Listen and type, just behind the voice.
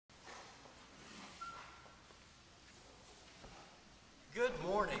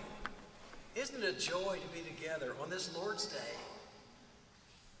a joy to be together on this Lord's Day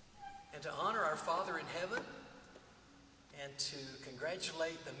and to honor our Father in heaven and to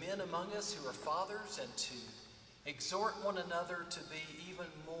congratulate the men among us who are fathers and to exhort one another to be even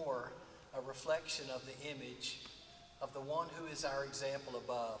more a reflection of the image of the one who is our example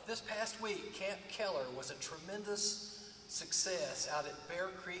above. This past week, Camp Keller was a tremendous success out at Bear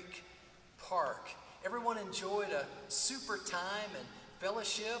Creek Park. Everyone enjoyed a super time and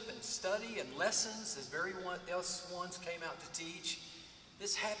fellowship and study and lessons as very else ones came out to teach.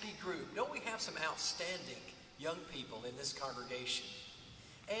 This happy group, don't we have some outstanding young people in this congregation?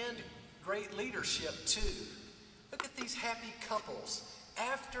 And great leadership too. Look at these happy couples.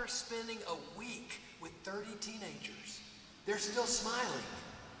 After spending a week with 30 teenagers, they're still smiling.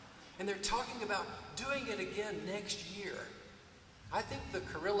 And they're talking about doing it again next year. I think the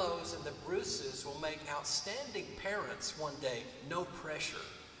Carrillos and the Bruces will make outstanding parents one day, no pressure,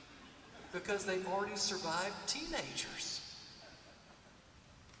 because they've already survived teenagers.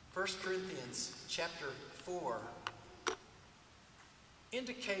 1 Corinthians chapter 4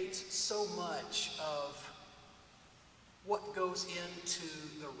 indicates so much of what goes into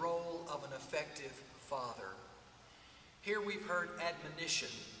the role of an effective father. Here we've heard admonition,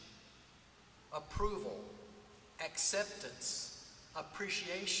 approval, acceptance,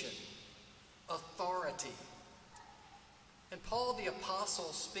 appreciation, authority. And Paul the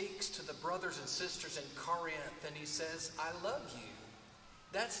Apostle speaks to the brothers and sisters in Corinth and he says, I love you.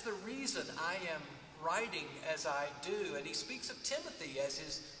 That's the reason I am writing as I do. And he speaks of Timothy as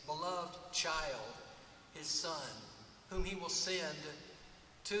his beloved child, his son, whom he will send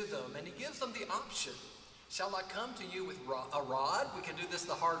to them. And he gives them the option. Shall I come to you with a rod? We can do this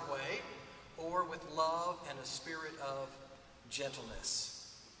the hard way. Or with love and a spirit of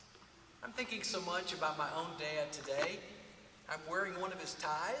gentleness. I'm thinking so much about my own dad today. I'm wearing one of his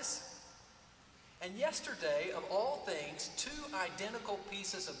ties. And yesterday, of all things, 2 identical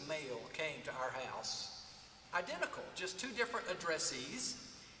pieces of mail came to our house. Identical, just 2 different addressees.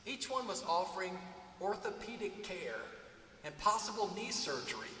 Each one was offering orthopedic care and possible knee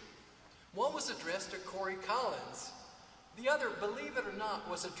surgery. One was addressed to Corey Collins. The other, believe it or not,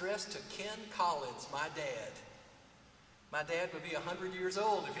 was addressed to Ken Collins, my dad. My dad would be 100 years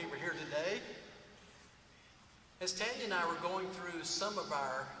old if he were here today. As Tanya and I were going through some of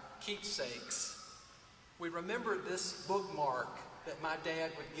our keepsakes, we remembered this bookmark that my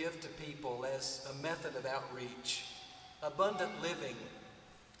dad would give to people as a method of outreach. Abundant living.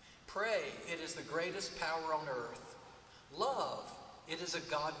 Pray, it is the greatest power on earth. Love, it is a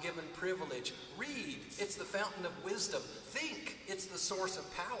God-given privilege. Read, it's the fountain of wisdom. Think, it's the source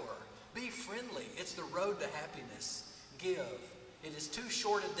of power. Be friendly, it's the road to happiness. Give, it is too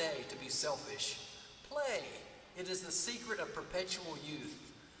short a day to be selfish. Play, it is the secret of perpetual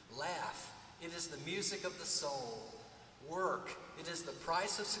youth. Laugh, it is the music of the soul. Work, it is the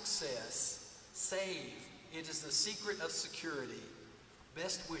price of success. Save, it is the secret of security.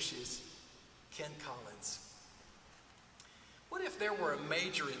 Best wishes, Ken Collins. What if there were a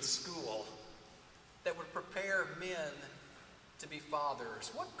major in school that would prepare men to be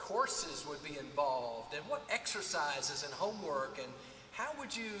fathers? What courses would be involved and what exercises and homework, and how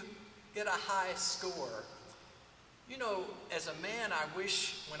would you get a high score? You know, as a man, I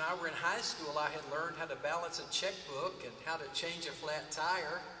wish when I were in high school I had learned how to balance a checkbook and how to change a flat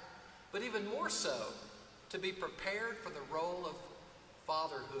tire, but even more so, to be prepared for the role of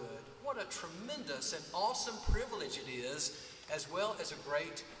fatherhood. What a tremendous and awesome privilege it is, as well as a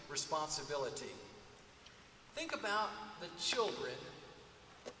great responsibility. Think about the children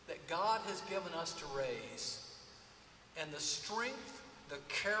that God has given us to raise, and the strength, the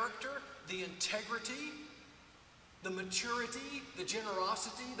character, the integrity, the maturity, the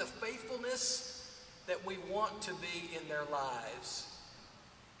generosity, the faithfulness that we want to be in their lives.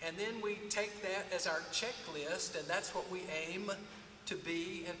 And then we take that as our checklist, and that's what we aim to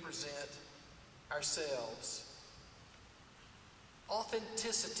be and present ourselves.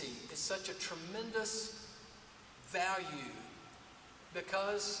 Authenticity is such a tremendous value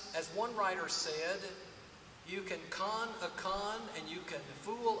because, as one writer said, you can con a con and you can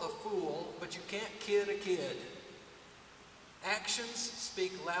fool a fool, but you can't kid a kid. Actions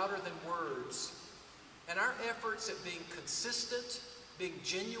speak louder than words, and our efforts at being consistent, being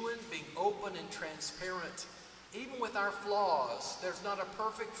genuine, being open and transparent, even with our flaws, there's not a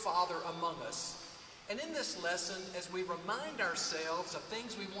perfect father among us. And in this lesson, as we remind ourselves of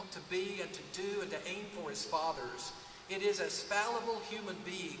things we want to be and to do and to aim for as fathers, it is as fallible human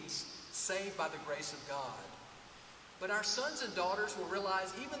beings saved by the grace of God. But our sons and daughters will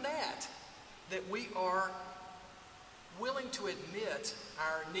realize even that we are willing to admit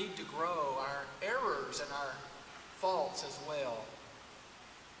our need to grow, our errors and our faults as well.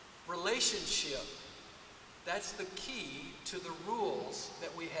 Relationship, that's the key to the rules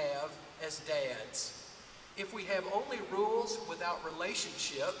that we have as dads. If we have only rules without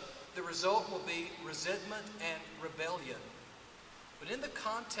relationship, the result will be resentment and rebellion. But in the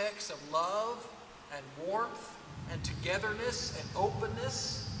context of love and warmth and togetherness and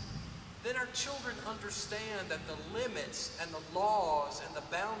openness, then our children understand that the limits and the laws and the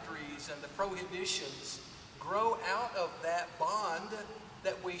boundaries and the prohibitions grow out of that bond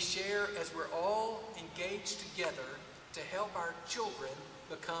that we share as we're all engaged together to help our children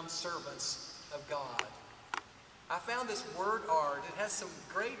become servants of God. I found this word art. It has some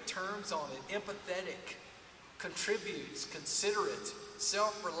great terms on it. Empathetic, contributes, considerate,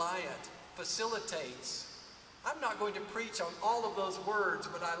 self-reliant, facilitates. I'm not going to preach on all of those words,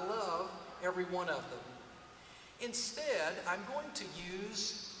 but I love every one of them. Instead, I'm going to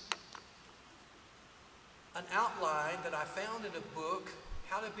use an outline that I found in a book,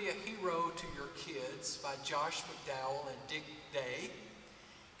 How to Be a Hero to Your Kids by Josh McDowell and Dick Day.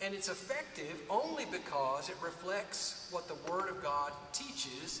 And it's effective only because it reflects what the Word of God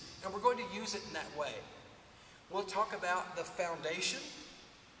teaches, and we're going to use it in that way. We'll talk about the foundation,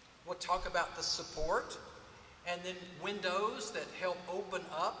 we'll talk about the support, and then windows that help open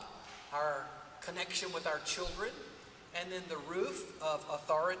up our connection with our children, and then the roof of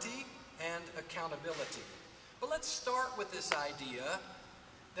authority and accountability. But let's start with this idea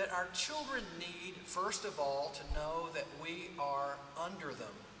that our children need, first of all, to know that we are under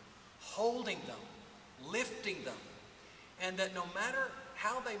them, holding them, lifting them, and that no matter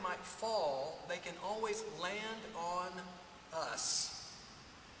how they might fall, they can always land on us.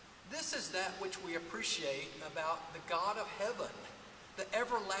 This is that which we appreciate about the God of heaven, the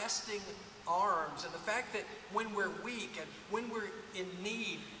everlasting arms, and the fact that when we're weak and when we're in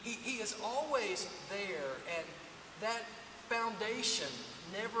need, He is always there, and that foundation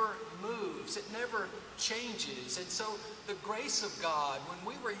never moves, it never changes. And so the grace of God,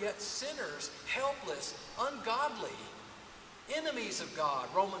 when we were yet sinners, helpless, ungodly, enemies of God,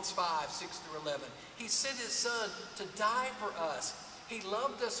 Romans 5, 6 through 11, He sent His Son to die for us. He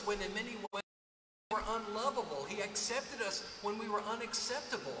loved us when in many ways we were unlovable. He accepted us when we were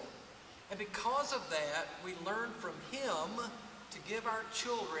unacceptable. And because of that, we learn from Him to give our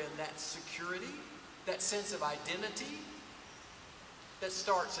children that security, that sense of identity that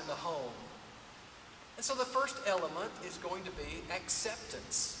starts in the home. And so the first element is going to be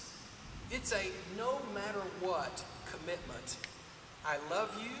acceptance. It's a no matter what commitment. I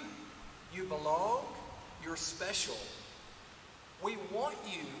love you, you belong, you're special. We want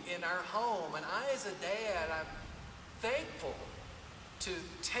you in our home, and I as a dad, I'm thankful to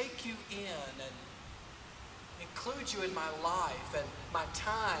take you in and include you in my life and my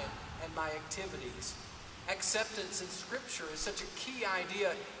time and my activities. Acceptance in Scripture is such a key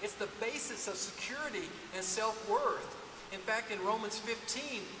idea. It's the basis of security and self-worth. In fact, in Romans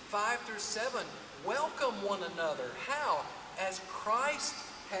 15, 5 through 7, welcome one another. How? As Christ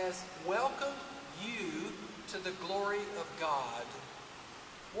has welcomed you to the glory of God.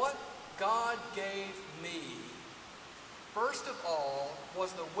 What God gave me, first of all,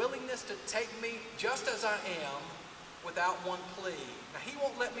 was the willingness to take me just as I am without one plea. Now, He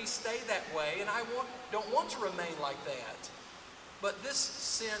won't let me stay that way, and I don't want to remain like that. But this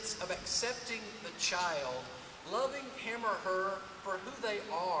sense of accepting the child, loving him or her for who they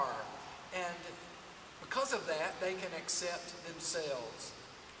are, and because of that, they can accept themselves.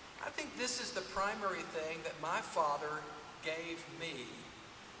 I think this is the primary thing that my father gave me.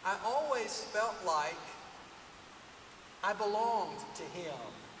 I always felt like I belonged to him.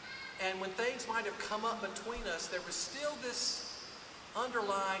 And when things might have come up between us, there was still this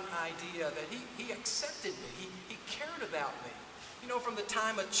underlying idea that he accepted me. He cared about me. You know, from the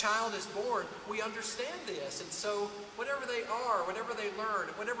time a child is born, we understand this. And so whatever they are, whatever they learn,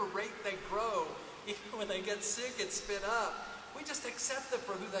 at whatever rate they grow, even when they get sick and spit up, we just accept them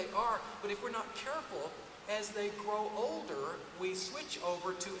for who they are. But if we're not careful, as they grow older, we switch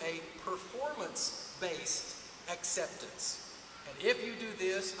over to a performance-based acceptance. And if you do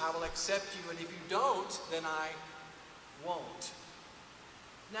this, I will accept you. And if you don't, then I won't.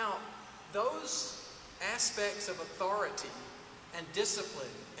 Now, those aspects of authority and discipline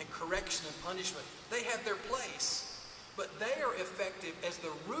and correction and punishment, they have their place. But they are effective as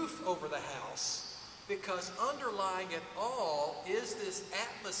the roof over the house, because underlying it all is this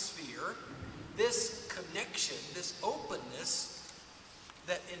atmosphere, this connection, this openness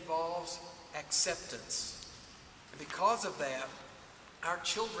that involves acceptance. And because of that, our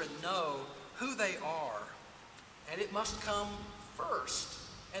children know who they are And it must come first,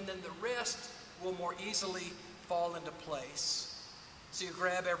 and then the rest will more easily fall into place. So you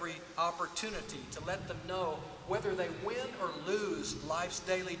grab every opportunity to let them know whether they win or lose life's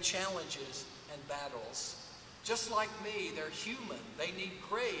daily challenges and battles. Just like me, they're human. They need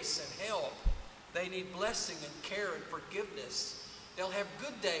grace and help. They need blessing and care and forgiveness. They'll have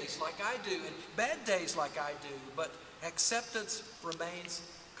good days like I do and bad days like I do, but acceptance remains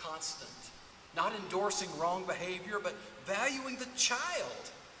constant. Not endorsing wrong behavior, but valuing the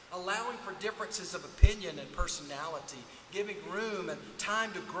child, allowing for differences of opinion and personality, giving room and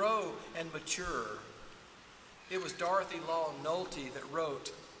time to grow and mature. It was Dorothy Law Nolte that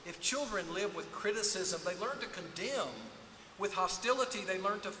wrote, "If children live with criticism, they learn to condemn. With hostility, they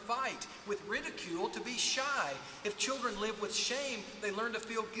learn to fight. With ridicule, to be shy. If children live with shame, they learn to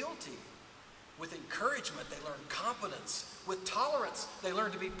feel guilty. With encouragement, they learn confidence. With tolerance, they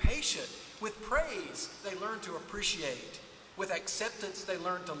learn to be patient. With praise, they learn to appreciate. With acceptance, they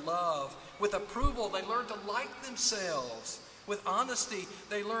learn to love. With approval, they learn to like themselves. With honesty,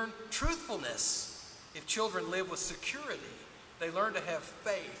 they learn truthfulness. If children live with security, they learn to have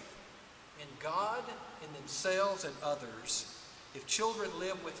faith in God, in themselves, and others. If children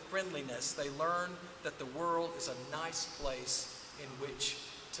live with friendliness, they learn that the world is a nice place in which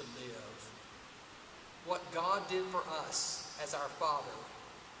to live." What God did for us as our Father,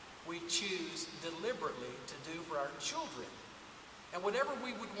 we choose deliberately to do for our children. And whatever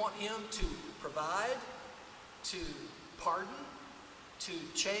we would want Him to provide, to pardon, to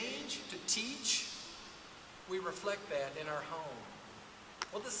change, to teach, we reflect that in our home.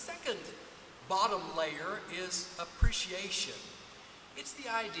 Well, the second bottom layer is appreciation. It's the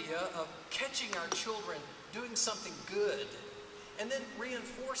idea of catching our children doing something good and then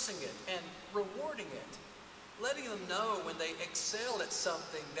reinforcing it and rewarding it, letting them know when they excel at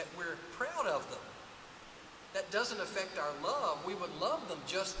something that we're proud of them. That doesn't affect our love. We would love them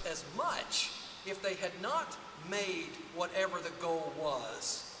just as much if they had not made whatever the goal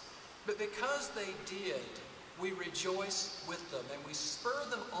was. But because they did, we rejoice with them and we spur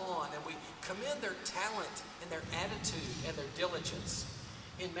them on and we commend their talent and their attitude and their diligence.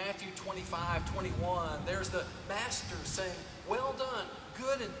 In Matthew 25:21, there's the master saying, "Well done,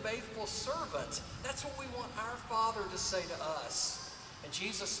 good and faithful servant." That's what we want our Father to say to us. And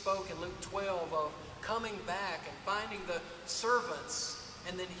Jesus spoke in Luke 12 of coming back and finding the servants,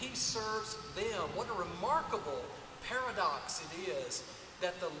 and then He serves them. What a remarkable paradox it is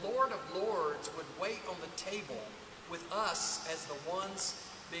that the Lord of Lords would wait on the table with us as the ones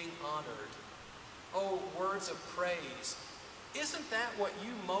being honored. Oh, words of praise. Isn't that what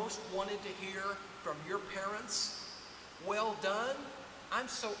you most wanted to hear from your parents? Well done. I'm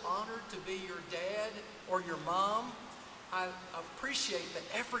so honored to be your dad or your mom. I appreciate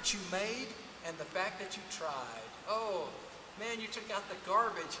the effort you made and the fact that you tried. Oh, man, you took out the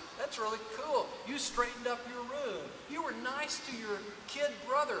garbage. That's really cool. You straightened up your room. You were nice to your kid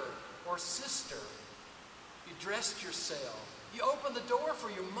brother or sister. You dressed yourself. You opened the door for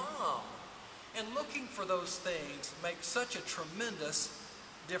your mom. And looking for those things makes such a tremendous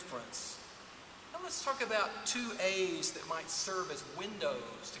difference. Now let's talk about two A's that might serve as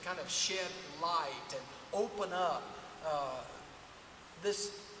windows to kind of shed light and open up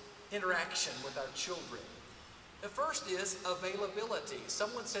this interaction with our children. The first is availability.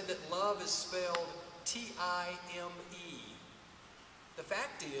 Someone said that love is spelled T-I-M-E. The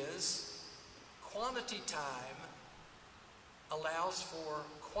fact is, quantity time allows for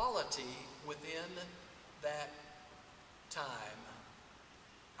quality within that time.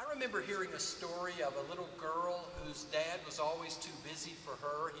 I remember hearing a story of a little girl whose dad was always too busy for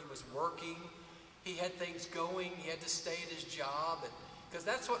her. He was working. He had things going. He had to stay at his job because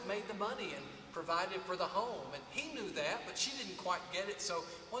that's what made the money and provided for the home. And he knew that, but she didn't quite get it. So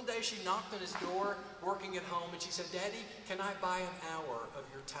one day she knocked on his door working at home and she said, "Daddy, can I buy an hour of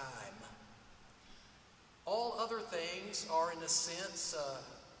your time?" All other things are, in a sense,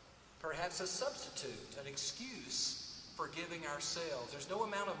 perhaps a substitute, an excuse for giving ourselves. There's no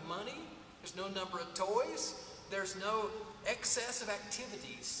amount of money. There's no number of toys. There's no excess of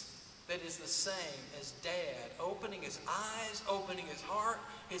activities that is the same as Dad opening his eyes, opening his heart,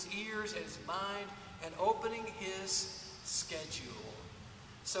 his ears, and his mind, and opening his schedule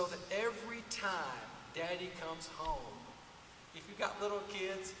so that every time Daddy comes home, if you've got little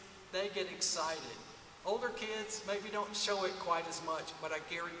kids, they get excited. Older kids maybe don't show it quite as much, but I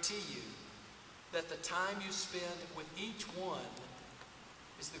guarantee you that the time you spend with each one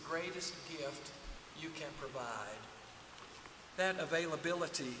is the greatest gift you can provide. That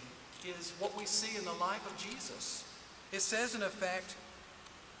availability is what we see in the life of Jesus. It says, in effect,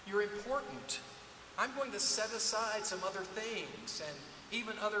 you're important. I'm going to set aside some other things and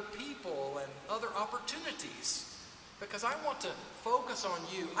even other people and other opportunities because I want to focus on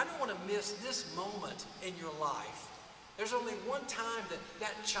you. I don't want to miss this moment in your life. There's only one time that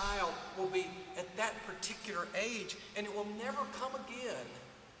that child will be at that particular age, and it will never come again.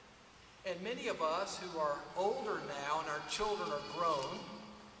 And many of us who are older now and our children are grown,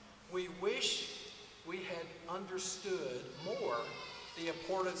 we wish we had understood more the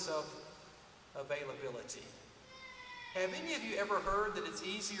importance of availability. Have any of you ever heard that it's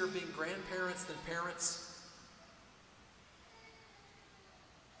easier being grandparents than parents?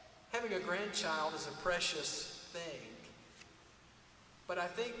 Having a grandchild is a precious thing. But I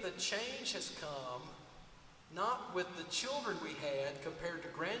think the change has come not with the children we had compared to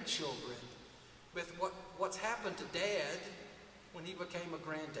grandchildren, with what's happened to Dad when he became a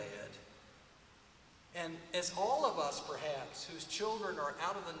granddad. And as all of us, perhaps, whose children are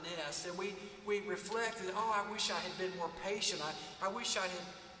out of the nest, and we reflect that, oh, I wish I had been more patient. I wish I had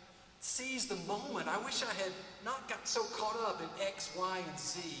seized the moment. I wish I had not got so caught up in X, Y, and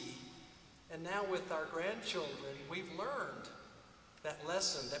Z. And now with our grandchildren, we've learned that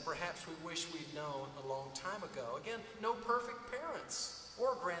lesson that perhaps we wish we'd known a long time ago. Again, no perfect parents,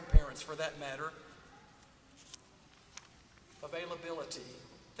 or grandparents for that matter. Availability.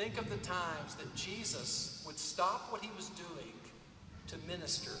 Think of the times that Jesus would stop what he was doing to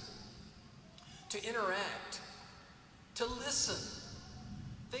minister, to interact, to listen.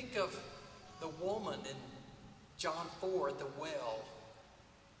 Think of the woman in John 4 at the well.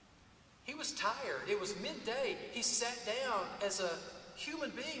 He was tired. It was midday. He sat down as a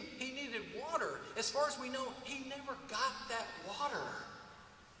human being. He needed water. As far as we know, he never got that water.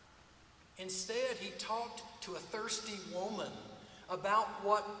 Instead, he talked to a thirsty woman about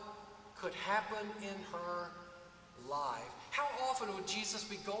what could happen in her life. How often would Jesus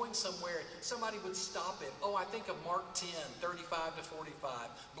be going somewhere and somebody would stop him? Oh, I think of Mark 10, 35 to 45.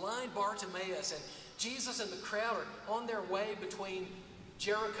 Blind Bartimaeus and Jesus and the crowd are on their way between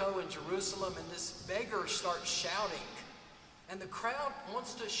Jericho and Jerusalem, and this beggar starts shouting. And the crowd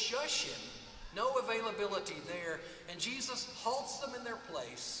wants to shush him. No availability there. And Jesus halts them in their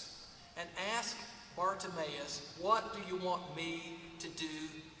place and asks Bartimaeus, what do you want me to do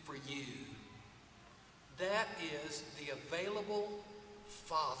for you? That is the available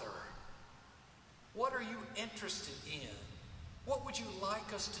Father. What are you interested in? What would you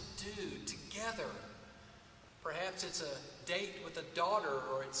like us to do together? Perhaps it's a date with a daughter,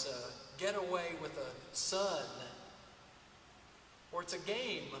 or it's a getaway with a son, or it's a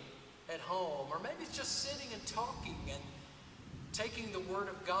game at home, or maybe it's just sitting and talking and taking the Word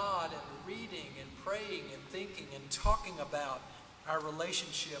of God and reading and praying and thinking and talking about our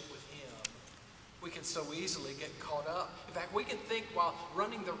relationship with Him. We can so easily get caught up. In fact, we can think while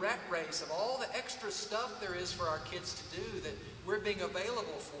running the rat race of all the extra stuff there is for our kids to do that we're being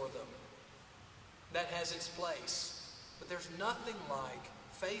available for them. That has its place. But there's nothing like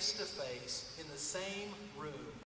face-to-face in the same room